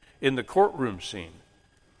justification in the courtroom scene,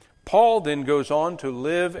 Paul then goes on to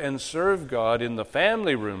live and serve God in the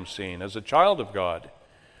family room scene as a child of God,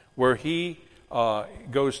 where he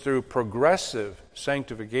goes through progressive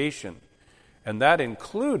sanctification. And that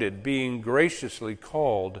included being graciously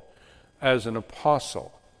called as an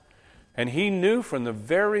apostle. And he knew from the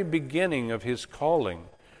very beginning of his calling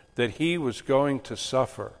that he was going to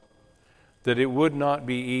suffer, that it would not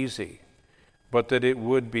be easy, but that it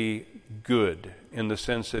would be good, in the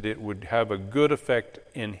sense that it would have a good effect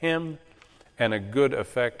in him and a good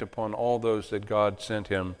effect upon all those that God sent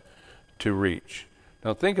him to reach.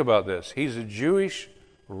 Now think about this. He's a Jewish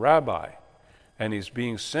rabbi, and he's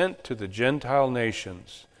being sent to the Gentile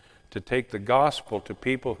nations to take the gospel to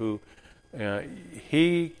people who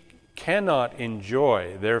he cannot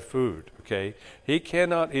enjoy their food, okay? He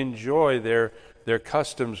cannot enjoy their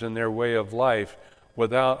customs and their way of life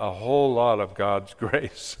without a whole lot of God's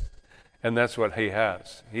grace. And that's what he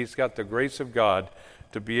has. He's got the grace of God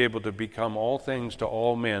to be able to become all things to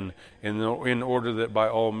all men in order that by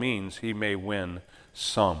all means he may win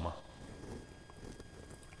some.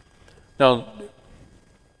 Now,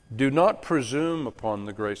 do not presume upon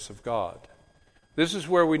the grace of God. This is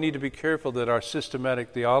where we need to be careful that our systematic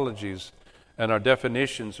theologies and our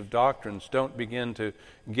definitions of doctrines don't begin to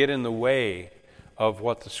get in the way of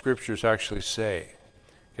what the Scriptures actually say.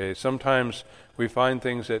 Okay, sometimes we find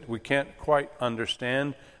things that we can't quite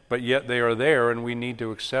understand, but yet they are there and we need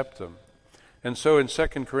to accept them. And so in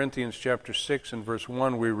 2 Corinthians chapter 6 and verse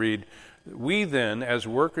 1 we read, "We then, as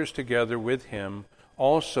workers together with him,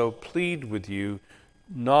 also plead with you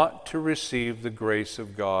not to receive the grace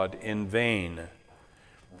of God in vain.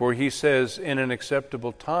 For he says, in an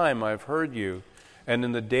acceptable time I have heard you, and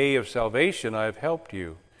in the day of salvation I have helped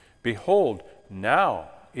you. Behold, now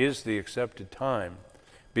is the accepted time.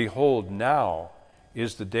 Behold, now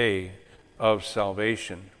is the day of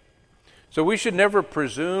salvation." So we should never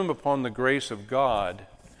presume upon the grace of God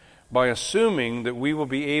by assuming that we will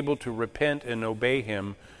be able to repent and obey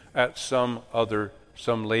him at some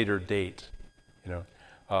later date.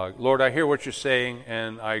 Lord, I hear what you're saying,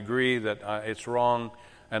 and I agree that it's wrong,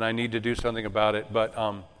 and I need to do something about it, but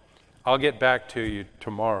I'll get back to you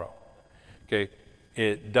tomorrow. Okay,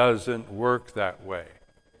 it doesn't work that way.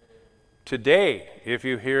 Today, if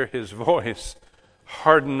you hear his voice,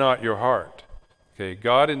 harden not your heart. Okay,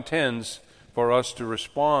 God intends for us to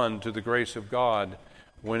respond to the grace of God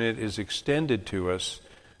when it is extended to us,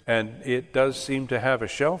 and it does seem to have a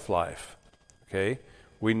shelf life. Okay,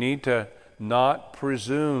 we need to not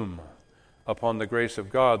presume upon the grace of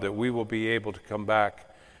God that we will be able to come back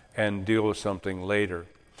and deal with something later.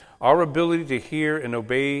 Our ability to hear and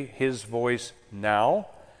obey his voice now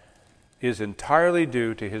is entirely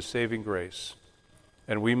due to his saving grace,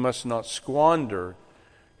 and we must not squander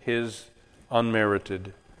his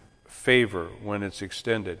unmerited favor when it's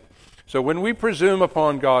extended. So when we presume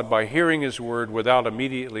upon God by hearing his word without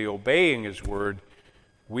immediately obeying his word,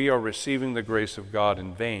 we are receiving the grace of God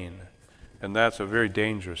in vain. And that's a very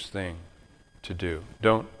dangerous thing to do.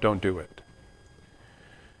 Don't do it.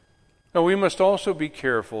 Now, we must also be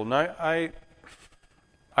careful. And I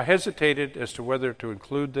hesitated as to whether to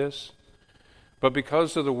include this, but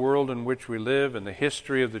because of the world in which we live and the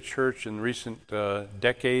history of the church in recent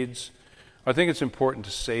decades, I think it's important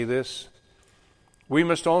to say this. We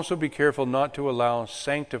must also be careful not to allow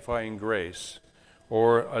sanctifying grace,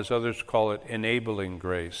 or as others call it, enabling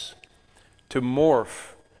grace, to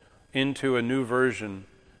morph into a new version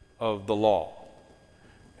of the law.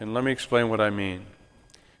 And let me explain what I mean.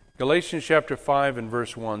 Galatians chapter 5 and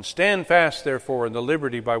verse 1, "Stand fast, therefore, in the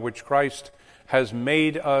liberty by which Christ has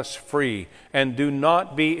made us free, and do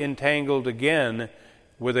not be entangled again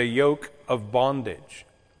with a yoke of bondage.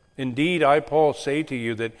 Indeed, I, Paul, say to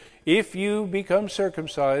you that if you become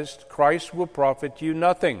circumcised, Christ will profit you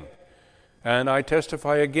nothing. And I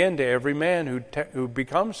testify again to every man who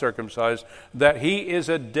becomes circumcised that he is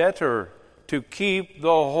a debtor to keep the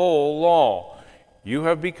whole law. You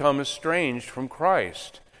have become estranged from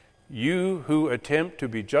Christ. You who attempt to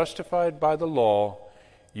be justified by the law,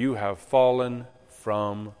 you have fallen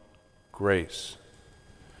from grace."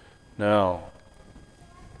 Now,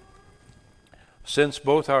 since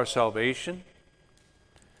both our salvation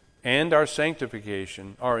and our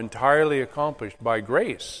sanctification are entirely accomplished by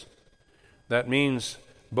grace, that means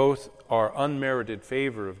both are unmerited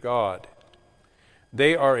favor of God.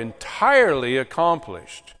 They are entirely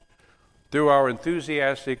accomplished through our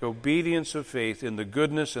enthusiastic obedience of faith in the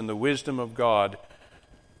goodness and the wisdom of God,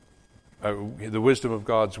 the wisdom of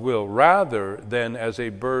God's will, rather than as a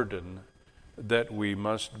burden that we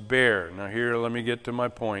must bear. Now here, let me get to my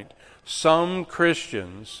point. Some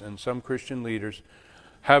Christians and some Christian leaders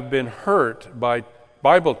have been hurt by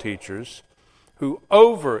Bible teachers who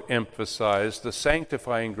overemphasize the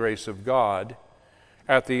sanctifying grace of God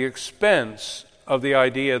at the expense of the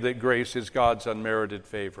idea that grace is God's unmerited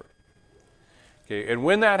favor. Okay, and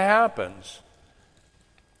when that happens,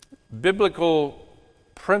 biblical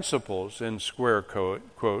principles, in square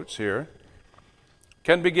quotes here,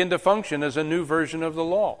 can begin to function as a new version of the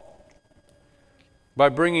law by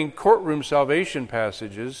bringing courtroom salvation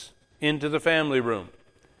passages into the family room.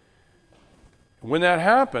 When that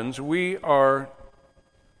happens, we are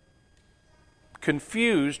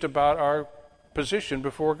confused about our position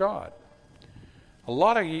before God. A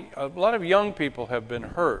lot of young people have been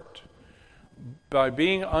hurt by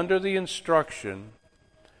being under the instruction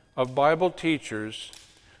of Bible teachers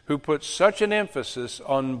who put such an emphasis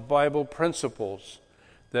on Bible principles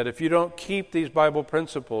that if you don't keep these Bible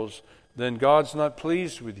principles, then God's not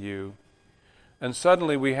pleased with you. And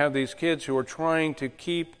suddenly we have these kids who are trying to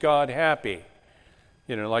keep God happy.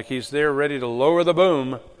 Like He's there ready to lower the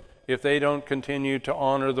boom if they don't continue to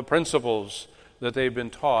honor the principles that they've been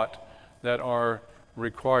taught that are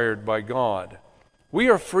required by God. We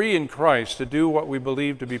are free in Christ to do what we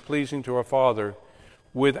believe to be pleasing to our Father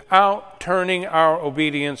without turning our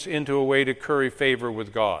obedience into a way to curry favor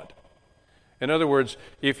with God. In other words,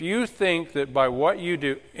 if you think that by what you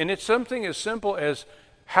do, and it's something as simple as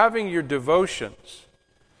having your devotions,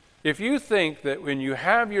 if you think that when you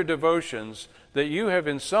have your devotions that you have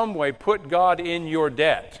in some way put God in your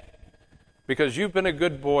debt because you've been a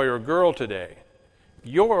good boy or girl today,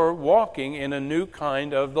 you're walking in a new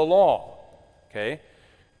kind of the law. Okay?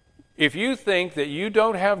 If you think that you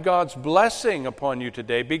don't have God's blessing upon you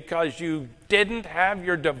today because you didn't have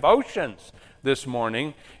your devotions this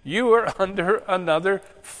morning, you are under another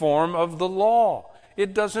form of the law.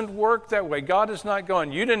 It doesn't work that way. God is not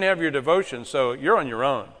going, you didn't have your devotions, so you're on your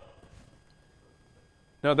own.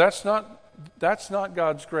 No, that's not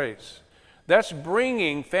God's grace. That's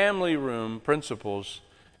bringing family room principles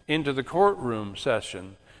into the courtroom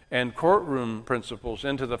session and courtroom principles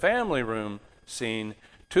into the family room scene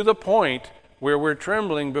to the point where we're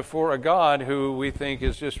trembling before a God who we think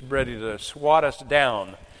is just ready to swat us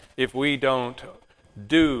down if we don't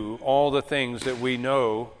do all the things that we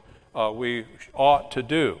know we ought to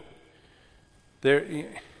do.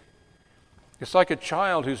 It's like a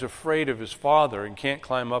child who's afraid of his father and can't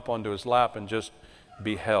climb up onto his lap and just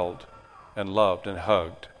be held and loved and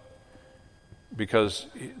hugged, because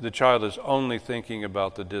the child is only thinking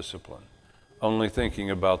about the discipline, only thinking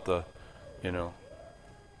about the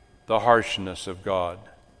harshness of God.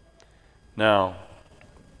 Now,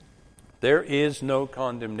 there is no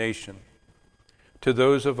condemnation to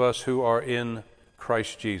those of us who are in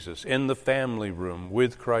Christ Jesus, in the family room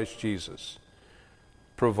with Christ Jesus,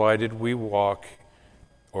 provided we walk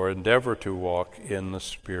or endeavor to walk in the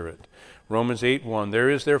Spirit. Romans 8:1, "There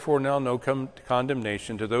is therefore now no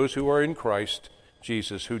condemnation to those who are in Christ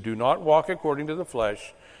Jesus, who do not walk according to the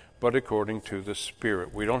flesh, but according to the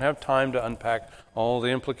Spirit. We don't have time to unpack all the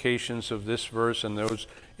implications of this verse and those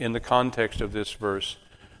in the context of this verse,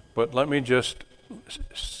 but let me just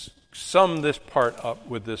sum this part up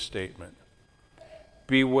with this statement.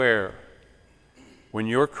 Beware when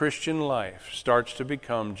your Christian life starts to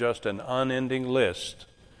become just an unending list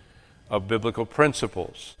of biblical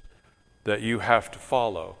principles that you have to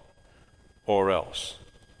follow, or else.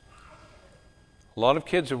 A lot of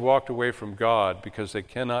kids have walked away from God because they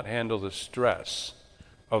cannot handle the stress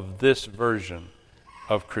of this version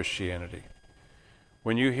of Christianity.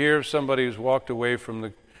 When you hear of somebody who's walked away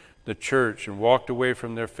from the church and walked away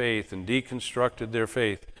from their faith and deconstructed their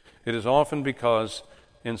faith, it is often because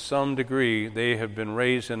in some degree they have been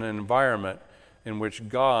raised in an environment in which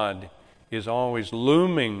God is always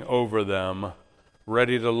looming over them,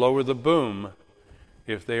 ready to lower the boom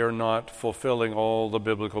if they are not fulfilling all the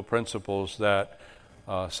biblical principles that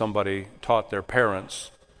somebody taught their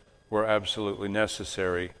parents were absolutely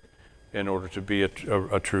necessary in order to be a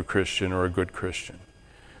true Christian or a good Christian.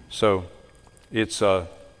 So it's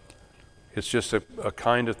just a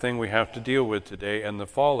kind of thing we have to deal with today, and the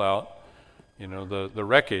fallout, the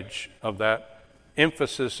wreckage of that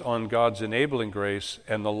emphasis on God's enabling grace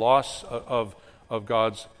and the loss of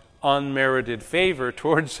God's unmerited favor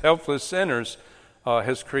towards helpless sinners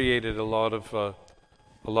has created a lot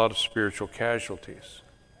of spiritual casualties.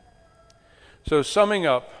 So summing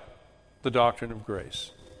up the doctrine of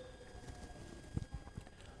grace.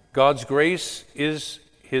 God's grace is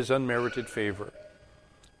His unmerited favor,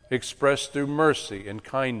 expressed through mercy and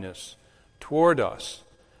kindness toward us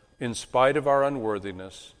in spite of our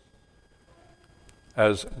unworthiness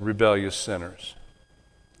as rebellious sinners.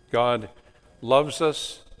 God loves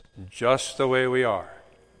us just the way we are,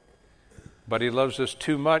 but He loves us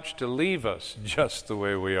too much to leave us just the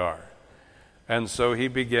way we are. And so He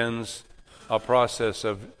begins a process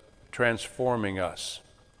of transforming us.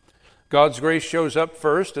 God's grace shows up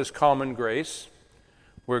first as common grace,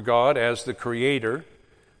 where God, as the Creator,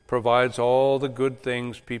 provides all the good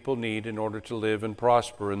things people need in order to live and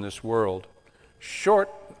prosper in this world, short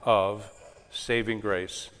of saving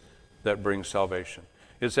grace that brings salvation.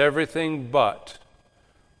 It's everything but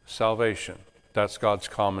salvation. That's God's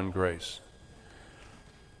common grace.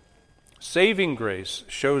 Saving grace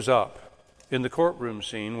shows up in the courtroom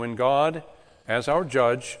scene when God, as our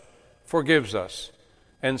judge, forgives us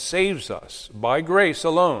and saves us by grace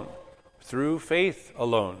alone, through faith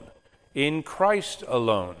alone, in Christ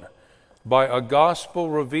alone, by a gospel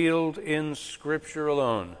revealed in Scripture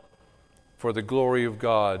alone, for the glory of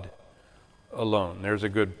God alone. There's a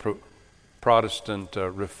good Protestant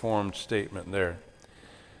Reformed statement there.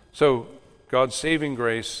 So God's saving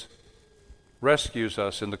grace rescues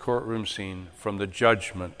us in the courtroom scene from the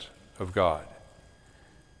judgment of God.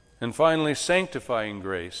 And finally, sanctifying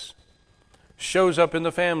grace shows up in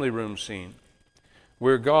the family room scene,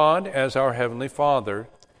 where God, as our Heavenly Father,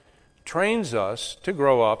 trains us to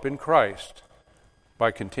grow up in Christ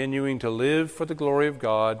by continuing to live for the glory of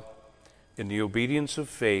God in the obedience of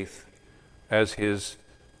faith as His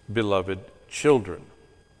beloved children.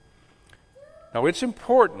 Now, it's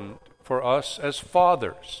important for us as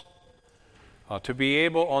fathers to be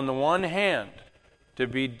able, on the one hand, to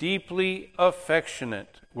be deeply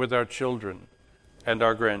affectionate with our children and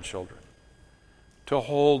our grandchildren, to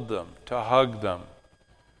hold them, to hug them,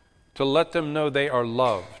 to let them know they are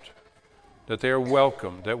loved, that they are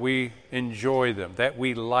welcome, that we enjoy them, that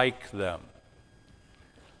we like them.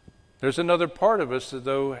 There's another part of us that,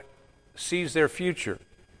 though, sees their future,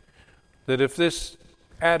 that if this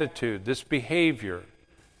attitude, this behavior,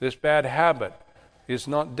 this bad habit is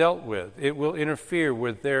not dealt with, it will interfere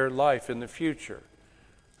with their life in the future.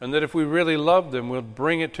 And that if we really love them, we'll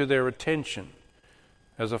bring it to their attention.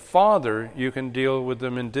 As a father, you can deal with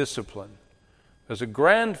them in discipline. As a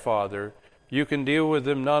grandfather, you can deal with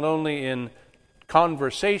them not only in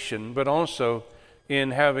conversation, but also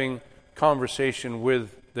in having conversation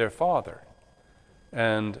with their father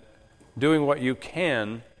and doing what you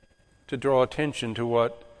can to draw attention to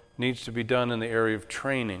what needs to be done in the area of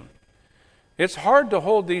training. It's hard to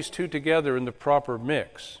hold these two together in the proper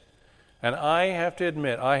mix. And I have to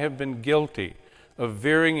admit, I have been guilty of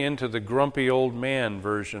veering into the grumpy old man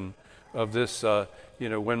version of this,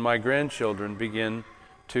 when my grandchildren begin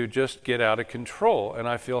to just get out of control and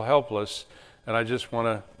I feel helpless and I just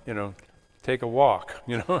want to, take a walk,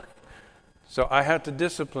 So I have to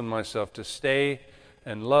discipline myself to stay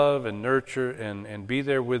and love and nurture and be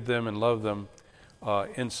there with them and love them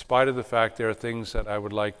in spite of the fact there are things that I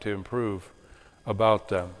would like to improve about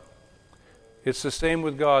them. It's the same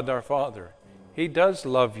with God our Father. He does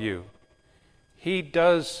love you. He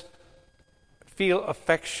does feel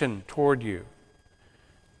affection toward you.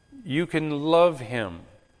 You can love him.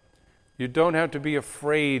 You don't have to be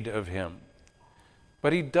afraid of him.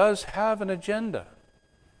 But he does have an agenda.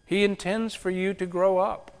 He intends for you to grow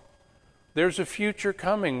up. There's a future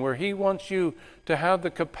coming where he wants you to have the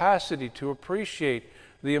capacity to appreciate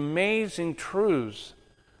the amazing truths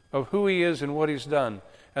of who he is and what he's done.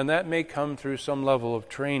 And that may come through some level of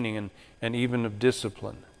training and even of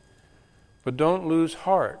discipline. But don't lose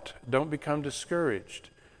heart. Don't become discouraged.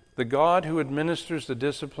 The God who administers the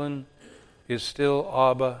discipline is still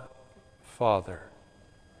Abba, Father.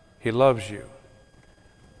 He loves you.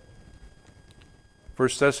 1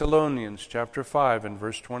 Thessalonians chapter 5 and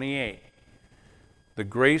verse 28. The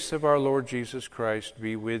grace of our Lord Jesus Christ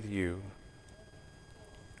be with you.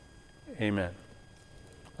 Amen.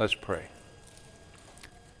 Let's pray.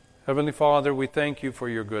 Heavenly Father, we thank you for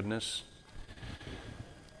your goodness.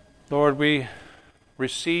 Lord, we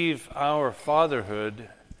receive our fatherhood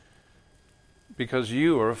because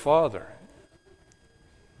you are a father.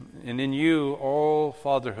 And in you, all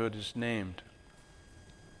fatherhood is named.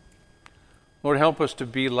 Lord, help us to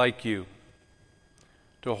be like you,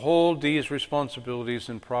 to hold these responsibilities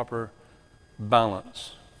in proper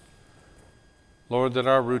balance. Lord, that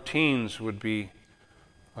our routines would be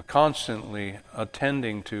constantly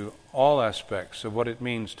attending to all aspects of what it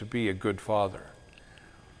means to be a good father.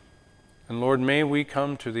 And Lord, may we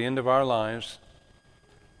come to the end of our lives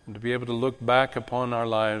and to be able to look back upon our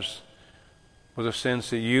lives with a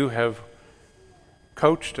sense that you have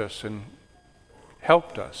coached us and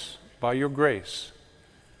helped us by your grace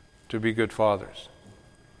to be good fathers.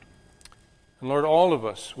 And Lord, all of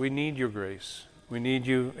us, we need your grace. We need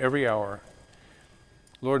you every hour.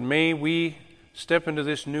 Lord, may we step into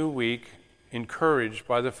this new week encouraged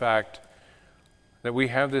by the fact that we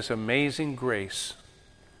have this amazing grace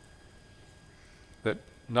that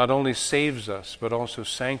not only saves us, but also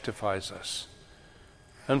sanctifies us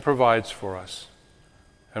and provides for us.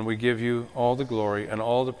 And we give you all the glory and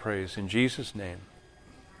all the praise in Jesus' name.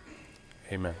 Amen.